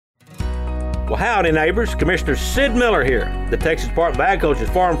Well, howdy, neighbors. Commissioner Sid Miller here. The Texas Department of Agriculture's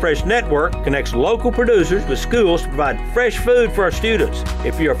Farm Fresh Network connects local producers with schools to provide fresh food for our students.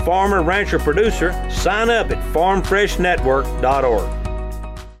 If you're a farmer, rancher, producer, sign up at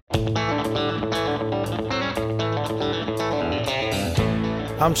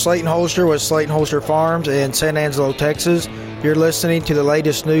farmfreshnetwork.org. I'm Slayton Holster with Slayton Holster Farms in San Angelo, Texas. You're listening to the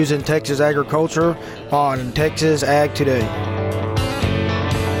latest news in Texas agriculture on Texas Ag Today.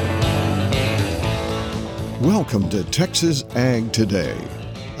 Welcome to Texas Ag Today,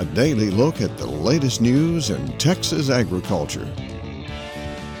 a daily look at the latest news in Texas agriculture.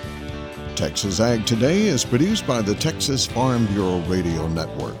 Texas Ag Today is produced by the Texas Farm Bureau Radio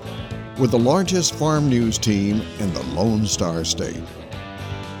Network, with the largest farm news team in the Lone Star State.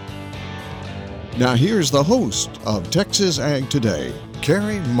 Now here's the host of Texas Ag Today,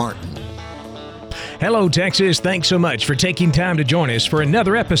 Carrie Martin. Hello, Texas. Thanks so much for taking time to join us for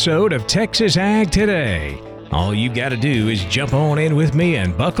another episode of Texas Ag Today. All you got to do is jump on in with me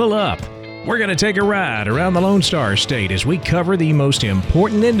and buckle up. We're going to take a ride around the Lone Star State as we cover the most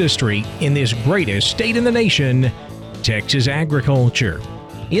important industry in this greatest state in the nation, Texas agriculture.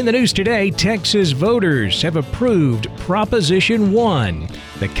 In the news today, Texas voters have approved Proposition 1,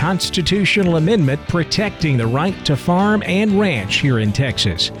 the constitutional amendment protecting the right to farm and ranch here in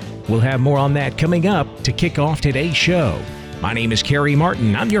Texas. We'll have more on that coming up to kick off today's show. My name is Carrie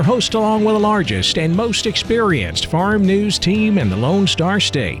Martin. I'm your host along with the largest and most experienced farm news team in the Lone Star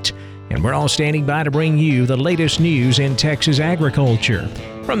State. And we're all standing by to bring you the latest news in Texas agriculture.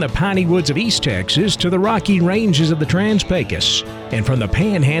 From the piney woods of East Texas to the rocky ranges of the Trans-Pecos, and from the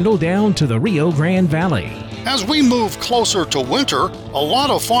Panhandle down to the Rio Grande Valley. As we move closer to winter, a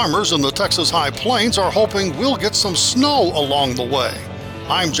lot of farmers in the Texas High Plains are hoping we'll get some snow along the way.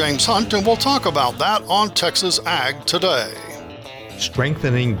 I'm James Hunt, and we'll talk about that on Texas Ag Today.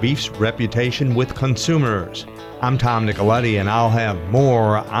 Strengthening beef's reputation with consumers. I'm Tom Nicoletti, and I'll have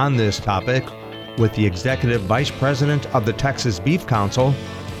more on this topic with the Executive Vice President of the Texas Beef Council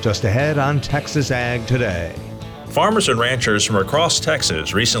just ahead on Texas Ag Today. Farmers and ranchers from across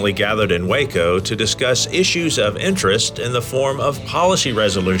Texas recently gathered in Waco to discuss issues of interest in the form of policy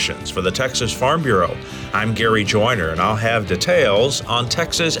resolutions for the Texas Farm Bureau. I'm Gary Joyner, and I'll have details on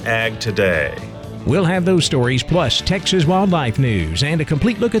Texas Ag Today. We'll have those stories plus Texas wildlife news and a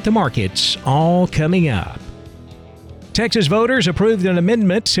complete look at the markets all coming up. Texas voters approved an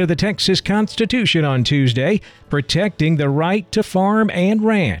amendment to the Texas Constitution on Tuesday, protecting the right to farm and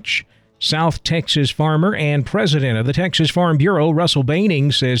ranch. South Texas farmer and president of the Texas Farm Bureau, Russell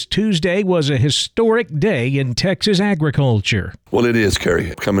Baining, says Tuesday was a historic day in Texas agriculture. Well, it is,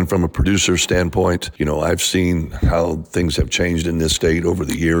 Kerry. Coming from a producer standpoint, I've seen how things have changed in this state over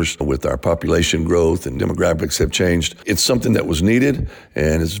the years with our population growth and demographics have changed. It's something that was needed,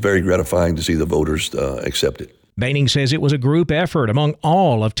 and it's very gratifying to see the voters accept it. Baining says it was a group effort among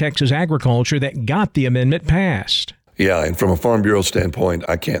all of Texas agriculture that got the amendment passed. Yeah, and from a Farm Bureau standpoint,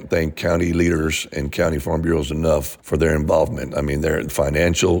 I can't thank county leaders and county Farm Bureaus enough for their involvement. I mean, their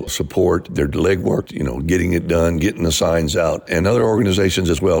financial support, their legwork, getting it done, getting the signs out, and other organizations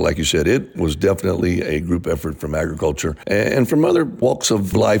as well. Like you said, it was definitely a group effort from agriculture and from other walks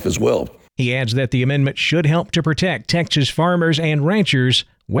of life as well. He adds that the amendment should help to protect Texas farmers and ranchers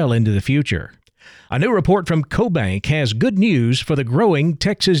well into the future. A new report from CoBank has good news for the growing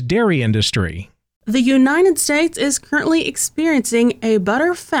Texas dairy industry. The United States is currently experiencing a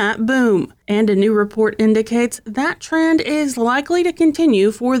butter fat boom, and a new report indicates that trend is likely to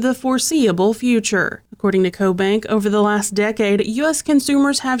continue for the foreseeable future. According to CoBank, over the last decade, U.S.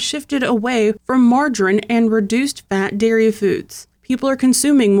 consumers have shifted away from margarine and reduced fat dairy foods. People are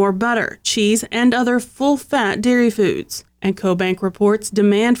consuming more butter, cheese, and other full-fat dairy foods. And CoBank reports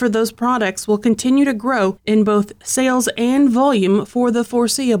demand for those products will continue to grow in both sales and volume for the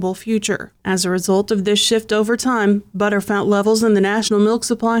foreseeable future. As a result of this shift over time, butterfat levels in the national milk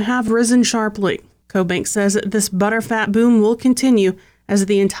supply have risen sharply. CoBank says this butterfat boom will continue as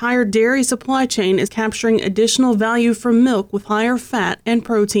the entire dairy supply chain is capturing additional value from milk with higher fat and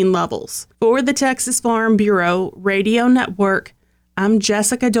protein levels. For the Texas Farm Bureau Radio Network, I'm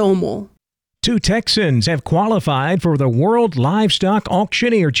Jessica Domel. Two Texans have qualified for the World Livestock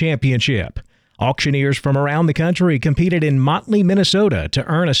Auctioneer Championship. Auctioneers from around the country competed in Motley, Minnesota to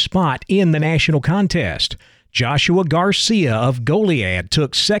earn a spot in the national contest. Joshua Garcia of Goliad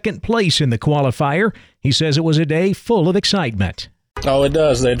took second place in the qualifier. He says it was a day full of excitement. Oh, it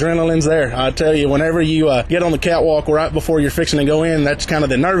does. The adrenaline's there. I tell you, whenever you get on the catwalk right before you're fixing to go in, that's kind of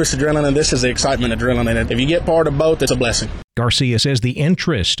the nervous adrenaline. This is the excitement adrenaline. If you get part of both, it's a blessing. Garcia says the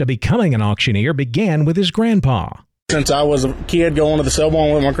interest of becoming an auctioneer began with his grandpa. since I was a kid going to the sale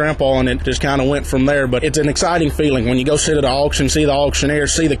barn with my grandpa, and it just kind of went from there. But it's an exciting feeling when you go sit at an auction, see the auctioneer,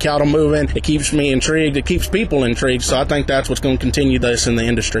 see the cattle moving. It keeps me intrigued. It keeps people intrigued. So I think that's what's going to continue this in the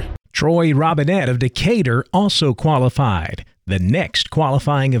industry. Troy Robinette of Decatur also qualified. The next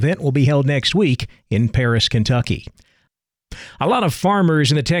qualifying event will be held next week in Paris, Kentucky. A lot of farmers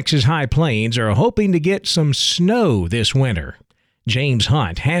in the Texas High Plains are hoping to get some snow this winter. James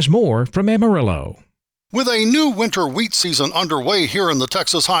Hunt has more from Amarillo. With a new winter wheat season underway here in the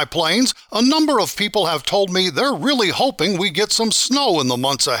Texas High Plains, a number of people have told me they're really hoping we get some snow in the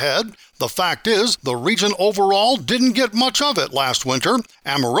months ahead. The fact is, the region overall didn't get much of it last winter.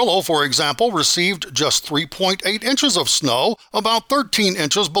 Amarillo, for example, received just 3.8 inches of snow, about 13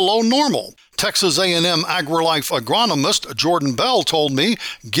 inches below normal. Texas A&M AgriLife agronomist Jordan Bell told me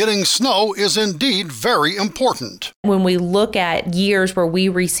getting snow is indeed very important. When we look at years where we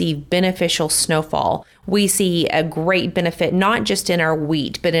receive beneficial snowfall, we see a great benefit not just in our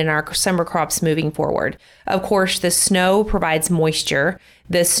wheat, but in our summer crops moving forward. Of course, the snow provides moisture.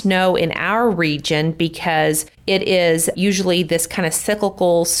 The snow in our region, because it is usually this kind of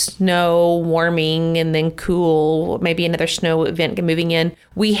cyclical snow warming and then cool, maybe another snow event moving in,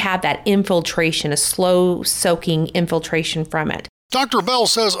 we have that infiltration, a slow soaking infiltration from it. Dr. Bell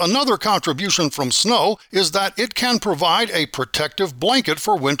says another contribution from snow is that it can provide a protective blanket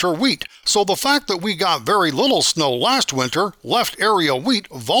for winter wheat. So the fact that we got very little snow last winter left area wheat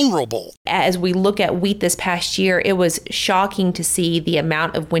vulnerable. As we look at wheat this past year, it was shocking to see the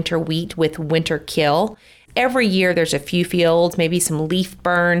amount of winter wheat with winter kill. Every year there's a few fields, maybe some leaf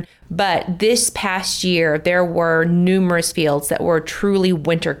burn, but this past year there were numerous fields that were truly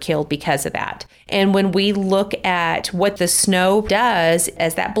winter killed because of that. And when we look at what the snow does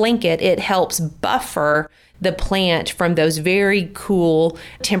as that blanket, it helps buffer the plant from those very cool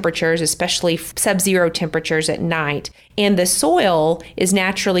temperatures, especially sub-zero temperatures at night. And the soil is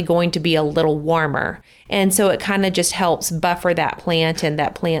naturally going to be a little warmer. And so it kind of just helps buffer that plant, and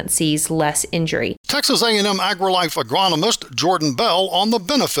that plant sees less injury. Texas A&M AgriLife agronomist Jordan Bell on the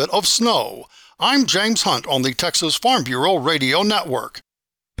benefit of snow. I'm James Hunt on the Texas Farm Bureau Radio Network.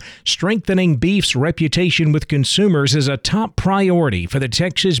 Strengthening beef's reputation with consumers is a top priority for the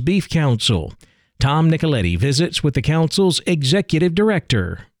Texas Beef Council. Tom Nicoletti visits with the council's executive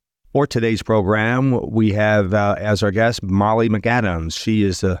director. For today's program, we have as our guest Molly McAdams. She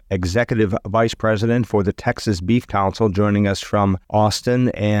is the Executive Vice President for the Texas Beef Council, joining us from Austin.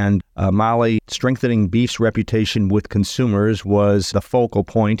 And Molly, strengthening beef's reputation with consumers was the focal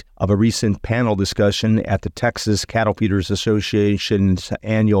point of a recent panel discussion at the Texas Cattle Feeders Association's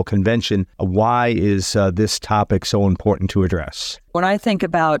annual convention. Why is this topic so important to address? When I think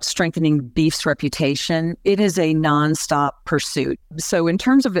about strengthening beef's reputation, it is a nonstop pursuit. So in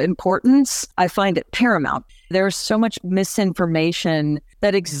terms of importance, I find it paramount. There's so much misinformation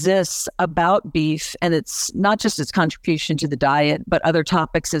that exists about beef, and it's not just its contribution to the diet, but other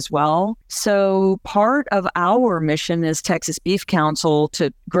topics as well. So part of our mission as Texas Beef Council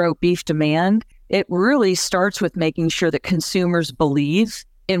to grow beef demand, it really starts with making sure that consumers believe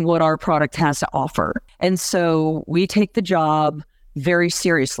in what our product has to offer. And so we take the job very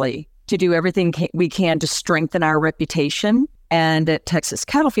seriously to do everything we can to strengthen our reputation. And at Texas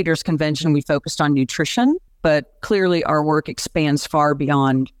Cattle Feeders Convention, we focused on nutrition, but clearly our work expands far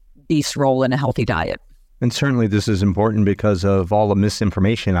beyond beef's role in a healthy diet. And certainly this is important because of all the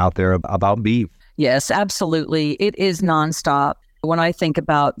misinformation out there about beef. Yes, absolutely. It is nonstop. When I think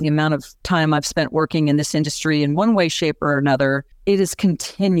about the amount of time I've spent working in this industry in one way, shape, or another, it is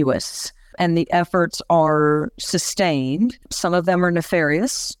continuous. And the efforts are sustained. Some of them are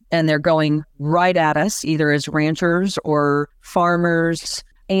nefarious, and they're going right at us, either as ranchers or farmers.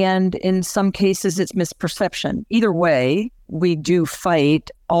 And in some cases, it's misperception. Either way, we do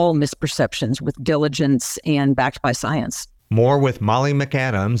fight all misperceptions with diligence and backed by science. More with Molly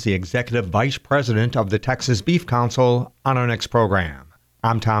McAdams, the Executive Vice President of the Texas Beef Council, on our next program.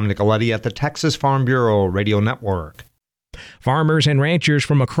 I'm Tom Nicoletti at the Texas Farm Bureau Radio Network. Farmers and ranchers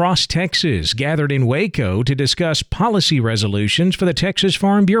from across Texas gathered in Waco to discuss policy resolutions for the Texas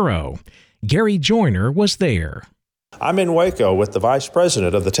Farm Bureau. Gary Joyner was there. I'm in Waco with the Vice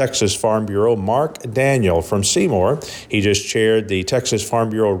President of the Texas Farm Bureau, Mark Daniel from Seymour. He just chaired the Texas Farm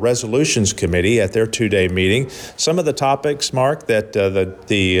Bureau Resolutions Committee at their two-day meeting. Some of the topics, Mark, that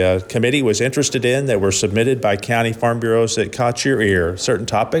the committee was interested in that were submitted by county farm bureaus that caught your ear, certain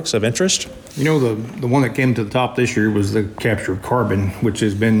topics of interest? You know, the one that came to the top this year was the capture of carbon, which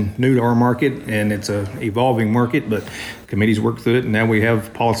has been new to our market, and it's an evolving market, but committees worked through it, and now we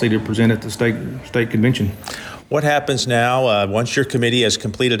have policy to present at the state convention. What happens now once your committee has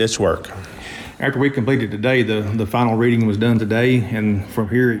completed its work? After we completed today, the final reading was done today, and from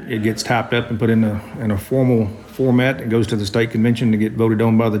here it gets typed up and put in a formal format. It goes to the state convention to get voted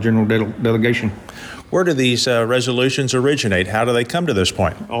on by the general delegation. Where do these resolutions originate? How do they come to this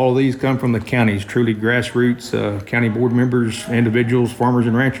point? All of these come from the counties, truly grassroots, county board members, individuals, farmers,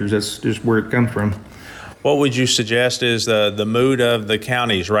 and ranchers. That's just where it comes from. What would you suggest is the mood of the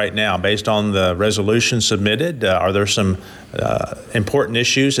counties right now based on the resolution submitted? Are there some important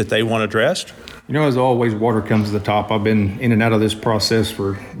issues that they want addressed? You know, as always, water comes to the top. I've been in and out of this process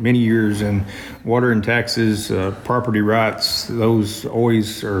for many years, and water and taxes, property rights, those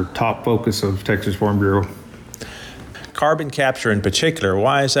always are top focus of Texas Farm Bureau. Carbon capture in particular,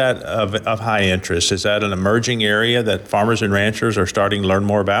 why is that of high interest? Is that an emerging area that farmers and ranchers are starting to learn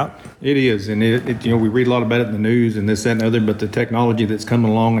more about? It is, and we read a lot about it in the news and this, that, and other, but the technology that's coming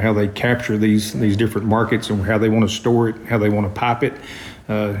along, how they capture these different markets and how they want to store it, how they want to pipe it,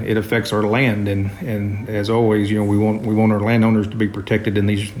 it affects our land, and as always, we want our landowners to be protected in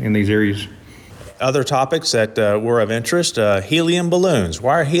these areas. Other topics that were of interest, helium balloons.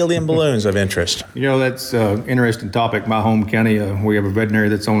 Why are helium balloons of interest? That's an interesting topic. My home county, we have a veterinary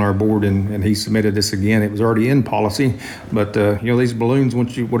that's on our board, and he submitted this again. It was already in policy, but these balloons,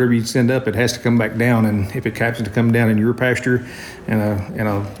 whatever you send up, it has to come back down, and if it happens to come down in your pasture and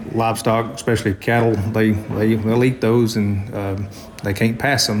a livestock, especially cattle, they'll eat those, and they can't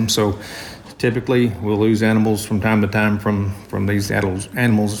pass them. So typically, we'll lose animals from time to time from these animals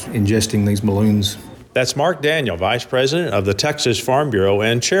ingesting these balloons. That's Mark Daniel, Vice President of the Texas Farm Bureau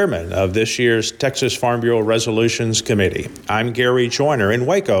and Chairman of this year's Texas Farm Bureau Resolutions Committee. I'm Gary Joyner in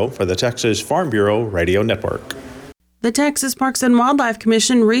Waco for the Texas Farm Bureau Radio Network. The Texas Parks and Wildlife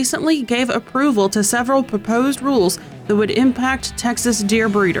Commission recently gave approval to several proposed rules that would impact Texas deer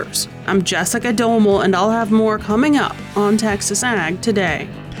breeders. I'm Jessica Domel, and I'll have more coming up on Texas Ag Today.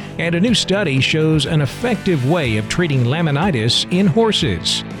 And a new study shows an effective way of treating laminitis in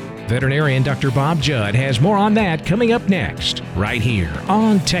horses. Veterinarian Dr. Bob Judd has more on that coming up next, right here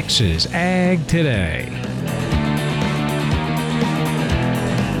on Texas Ag Today.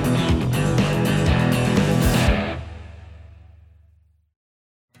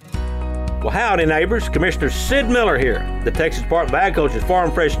 Well, howdy, neighbors. Commissioner Sid Miller here. The Texas Department of Agriculture's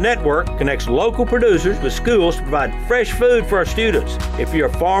Farm Fresh Network connects local producers with schools to provide fresh food for our students. If you're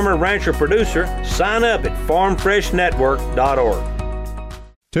a farmer, rancher, producer, sign up at farmfreshnetwork.org.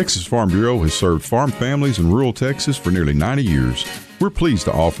 Texas Farm Bureau has served farm families in rural Texas for nearly 90 years. We're pleased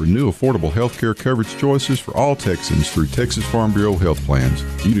to offer new affordable health care coverage choices for all Texans through Texas Farm Bureau health plans.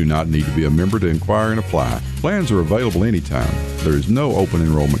 You do not need to be a member to inquire and apply. Plans are available anytime. There is no open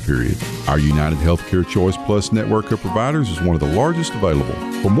enrollment period. Our United Healthcare Choice Plus network of providers is one of the largest available.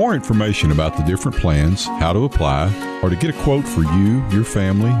 For more information about the different plans, how to apply, or to get a quote for you, your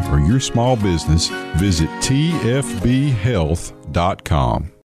family, or your small business, visit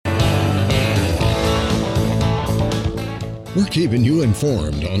tfbhealth.com. We're keeping you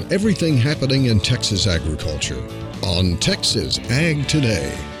informed on everything happening in Texas agriculture on Texas Ag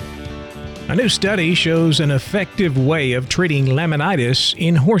Today. A new study shows an effective way of treating laminitis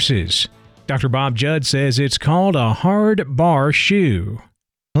in horses. Dr. Bob Judd says it's called a hard bar shoe.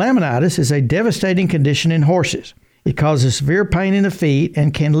 Laminitis is a devastating condition in horses. It causes severe pain in the feet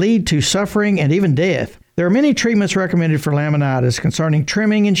and can lead to suffering and even death. There are many treatments recommended for laminitis concerning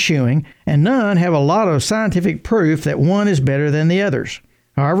trimming and shoeing, and none have a lot of scientific proof that one is better than the others.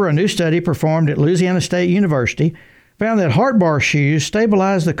 However, a new study performed at Louisiana State University found that hard bar shoes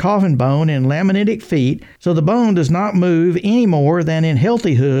stabilize the coffin bone in laminitic feet so the bone does not move any more than in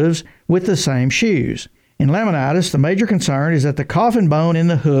healthy hooves with the same shoes. In laminitis, the major concern is that the coffin bone in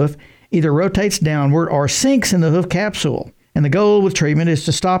the hoof either rotates downward or sinks in the hoof capsule, and the goal with treatment is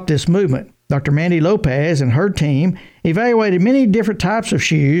to stop this movement. Dr. Mandy Lopez and her team evaluated many different types of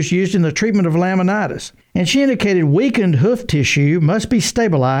shoes used in the treatment of laminitis, and she indicated weakened hoof tissue must be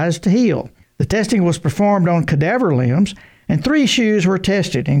stabilized to heal. The testing was performed on cadaver limbs, and 3 shoes were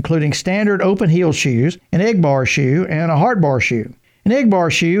tested, including standard open-heel shoes, an egg bar shoe, and a hard bar shoe. An egg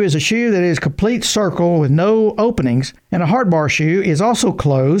bar shoe is a shoe that is a complete circle with no openings, and a hard bar shoe is also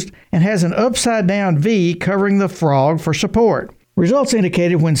closed and has an upside-down V covering the frog for support. Results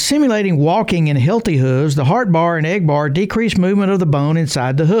indicated when simulating walking in healthy hooves, the hard bar and egg bar decreased movement of the bone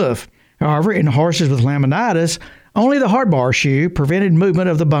inside the hoof. However, in horses with laminitis, only the hard bar shoe prevented movement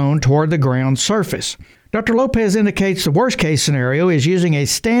of the bone toward the ground surface. Dr. Lopez indicates the worst-case scenario is using a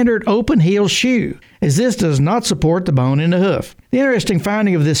standard open-heel shoe, as this does not support the bone in the hoof. The interesting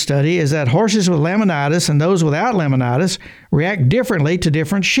finding of this study is that horses with laminitis and those without laminitis react differently to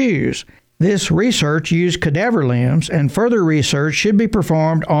different shoes. This research used cadaver limbs, and further research should be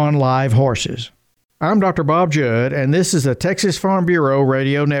performed on live horses. I'm Dr. Bob Judd, and this is the Texas Farm Bureau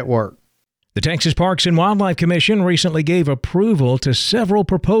Radio Network. The Texas Parks and Wildlife Commission recently gave approval to several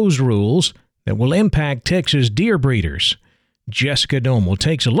proposed rules that will impact Texas deer breeders. Jessica Domel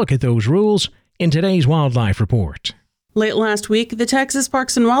takes a look at those rules in today's Wildlife Report. Late last week, the Texas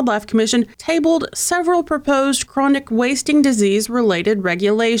Parks and Wildlife Commission tabled several proposed chronic wasting disease-related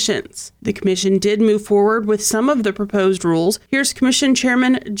regulations. The commission did move forward with some of the proposed rules. Here's Commission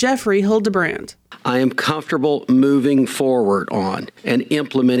Chairman Jeffrey Hildebrand. I am comfortable moving forward on and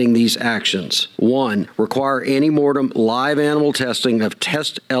implementing these actions. 1. Require ante-mortem live animal testing of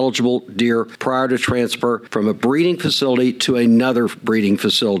test-eligible deer prior to transfer from a breeding facility to another breeding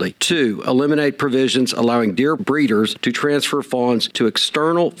facility. 2. Eliminate provisions allowing deer breeders to transfer fawns to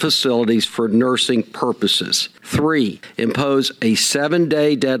external facilities for nursing purposes. 3. Impose a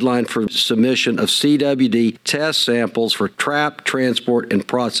 7-day deadline for submission of CWD test samples for trap, transport, and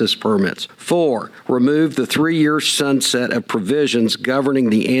process permits. 4. Remove the 3-year sunset of provisions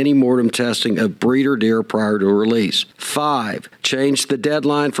governing the ante-mortem testing of breeder deer prior to release. 5. Change the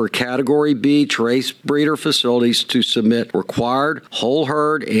deadline for Category B trace breeder facilities to submit required whole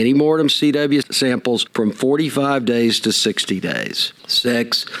herd ante-mortem CW samples from 45 days to 60 days.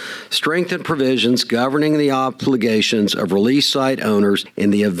 6. Strengthen provisions governing the obligations of release site owners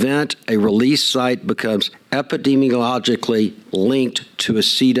in the event a release site becomes epidemiologically linked to a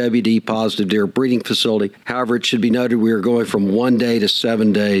CWD positive deer breeding facility. However, it should be noted we are going from 1 day to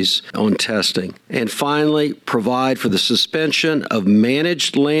 7 days on testing. And finally, provide for the suspension of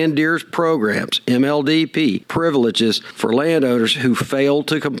managed land deer programs, MLDP, privileges for landowners who fail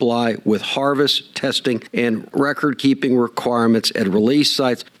to comply with harvest, testing, and record-keeping requirements at release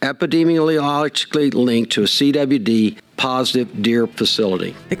sites epidemiologically linked to a CWD positive deer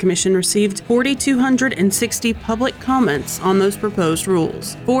facility. The Commission received 4,260 public comments on those proposed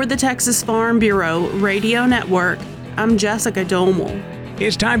rules. For the Texas Farm Bureau Radio Network, I'm Jessica Domel.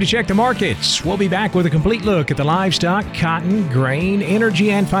 It's time to check the markets. We'll be back with a complete look at the livestock, cotton, grain, energy,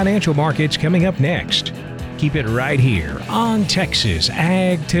 and financial markets coming up next. Keep it right here on Texas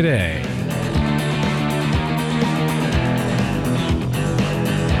Ag Today.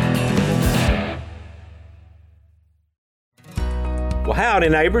 Well, howdy,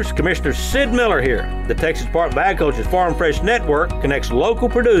 neighbors. Commissioner Sid Miller here. The Texas Department of Agriculture's Farm Fresh Network connects local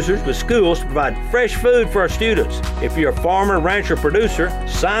producers with schools to provide fresh food for our students. If you're a farmer, rancher, producer,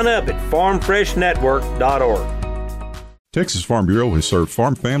 sign up at farmfreshnetwork.org. Texas Farm Bureau has served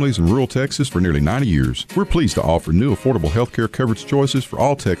farm families in rural Texas for nearly 90 years. We're pleased to offer new affordable health care coverage choices for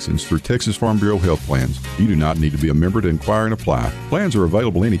all Texans through Texas Farm Bureau health plans. You do not need to be a member to inquire and apply. Plans are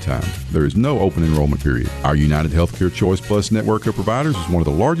available anytime. There is no open enrollment period. Our United Healthcare Choice Plus network of providers is one of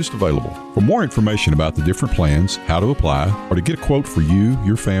the largest available. For more information about the different plans, how to apply, or to get a quote for you,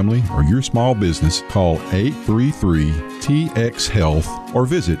 your family, or your small business, call 833-TX-HEALTH or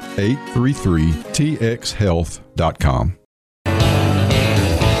visit 833txhealth.com.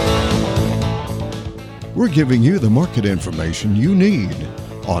 We're giving you the market information you need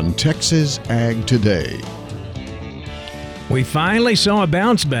on Texas Ag Today. We finally saw a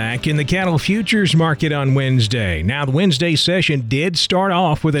bounce back in the cattle futures market on Wednesday. Now, the Wednesday session did start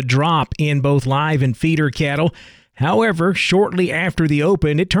off with a drop in both live and feeder cattle. However, shortly after the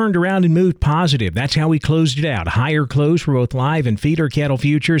open, it turned around and moved positive. That's how we closed it out. Higher close for both live and feeder cattle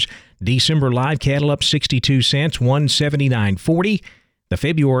futures. December live cattle up 62 cents, $179.40. The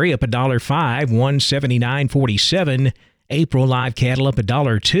February up $1.05, $179.47. April live cattle up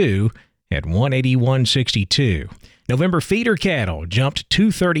 $1.02 at $181.62. November feeder cattle jumped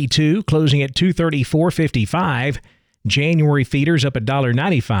 $2.32, closing at $234.55. January feeders up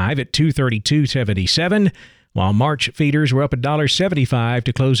 $1.95 at $232.77, while March feeders were up $1.75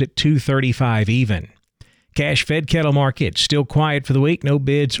 to close at $235 even. Cash fed cattle market still quiet for the week. No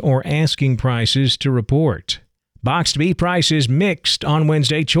bids or asking prices to report. Boxed beef prices mixed on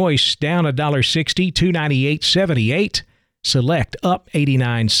Wednesday. Choice down $1.60, $298.78. Select up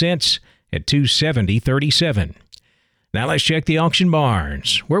 89 cents at $270.37. Now let's check the auction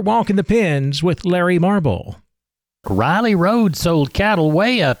barns. We're walking the pens with Larry Marble. Riley Road sold cattle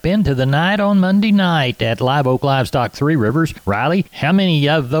way up into the night on Monday night at Live Oak Livestock, Three Rivers. Riley, how many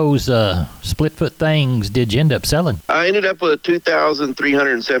of those split-foot things did you end up selling? I ended up with a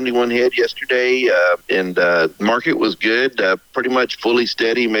 2,371 head yesterday, and the market was good, pretty much fully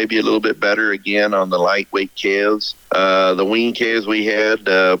steady, maybe a little bit better again on the lightweight calves. The wean calves we had,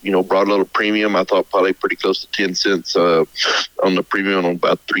 brought a little premium. I thought probably pretty close to 10 cents on the premium on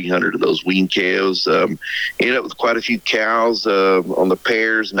about 300 of those wean calves. Ended up with quite a few cows on the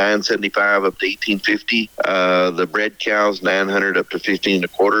pairs, $9.75 up to $18.50. The bred cows, $900 up to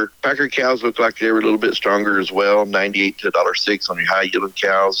 $15.25. Packer cows look like they were a little bit stronger as well, $98 to $1.06 on your high yielding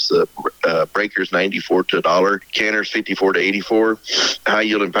cows. Breakers, $94 to $1. Canners, $54 to $84. High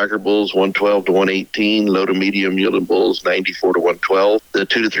yielding Packer bulls, $112 to $118. Low to medium yielding bulls, $94 to $112. The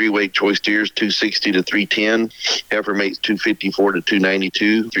 2 to 3 weight choice steers, $260 to $310. Heifer mates, $254 to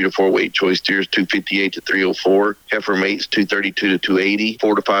 $292. 3 to 4 weight choice steers, $258 to $304. Heifer mates, $232 to $280.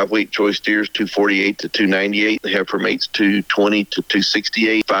 4 to 5 weight choice steers, $248 to $298. The heifer mates, $220 to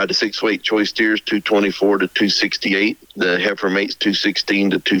 $268. 5 to 6 weight choice steers, $224 to $268. The heifer mates,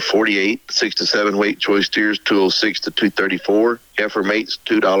 $216 to $248. 6 to 7 weight choice steers, $206 to $234. Heifer mates,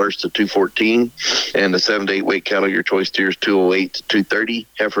 $2 to $214. And the 7 to 8 weight cattle year choice steers, $208 to $230.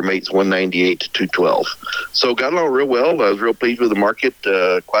 Heifer mates, $198 to $212. So got along real well. I was real pleased with the market.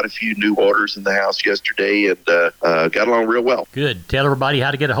 Quite a few new orders in the house yesterday, and got along real well. Good. Tell everybody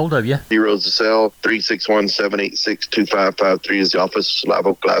how to get a hold of you. Zeros to sell, 361-786-2553 is the office.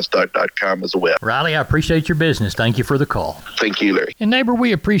 LiveOakLivestock.com is the web. Riley, I appreciate your business. Thank you for the call. Thank you, Larry. And neighbor,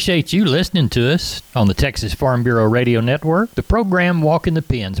 we appreciate you listening to us on the Texas Farm Bureau Radio Network. The program Walking the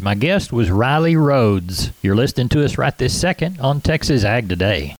Pens. My guest was Riley Rhodes. You're listening to us right this second on Texas Ag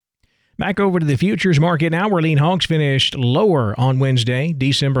Today. Back over to the futures market now, where lean hogs finished lower on Wednesday.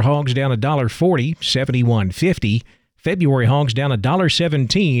 December hogs down $1.40, 71.50. February hogs down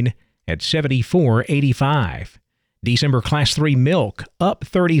 $1.17 at 74.85. December Class 3 milk up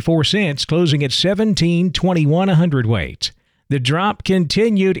 34 cents, closing at 17.21 a hundredweight. The drop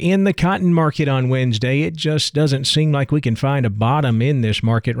continued in the cotton market on Wednesday. It just doesn't seem like we can find a bottom in this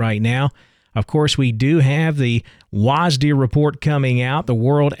market right now. Of course, we do have the WASDE report coming out, the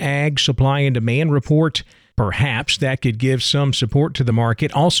World Ag Supply and Demand report. Perhaps that could give some support to the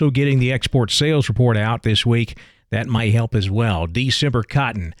market. Also getting the export sales report out this week, that might help as well. December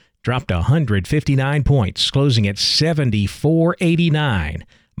cotton dropped 159 points, closing at 74.89.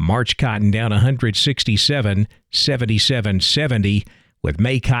 March cotton down 167, 77.70, with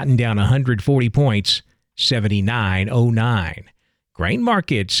May cotton down 140 points, 79.09. Grain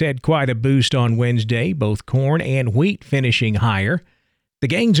markets had quite a boost on Wednesday, both corn and wheat finishing higher. The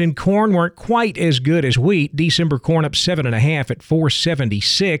gains in corn weren't quite as good as wheat. December corn up 7.5 at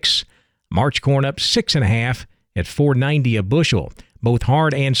 $4.76. March corn up 6.5 at $4.90 a bushel. Both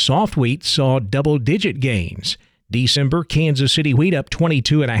hard and soft wheat saw double-digit gains. December Kansas City wheat up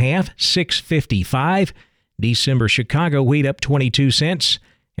 22.5, $6.55. December Chicago wheat up 22 cents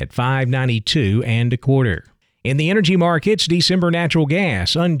at $5.92 and a quarter. In the energy markets, December natural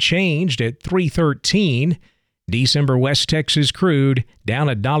gas unchanged at $3.13. December West Texas crude down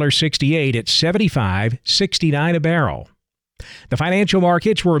 $1.68 at $75.69 a barrel. The financial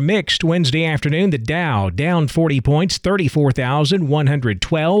markets were mixed Wednesday afternoon. The Dow down 40 points,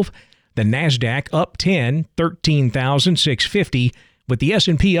 34,112. The Nasdaq up 10, 13,650, with the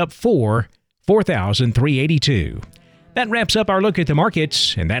S&P up 4, 4,382. That wraps up our look at the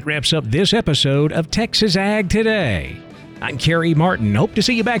markets, and that wraps up this episode of Texas Ag Today. I'm Kerry Martin. Hope to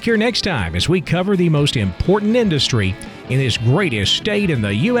see you back here next time as we cover the most important industry in this greatest state in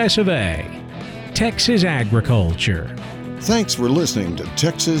the U.S. of A., Texas agriculture. Thanks for listening to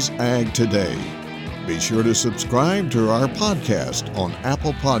Texas Ag Today. Be sure to subscribe to our podcast on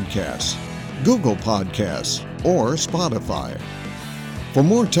Apple Podcasts, Google Podcasts, or Spotify. For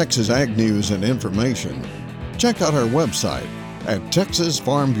more Texas Ag news and information, check out our website at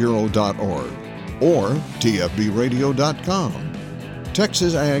texasfarmbureau.org or tfbradio.com.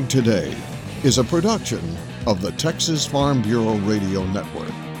 Texas Ag Today is a production of the Texas Farm Bureau Radio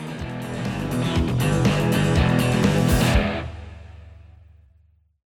Network.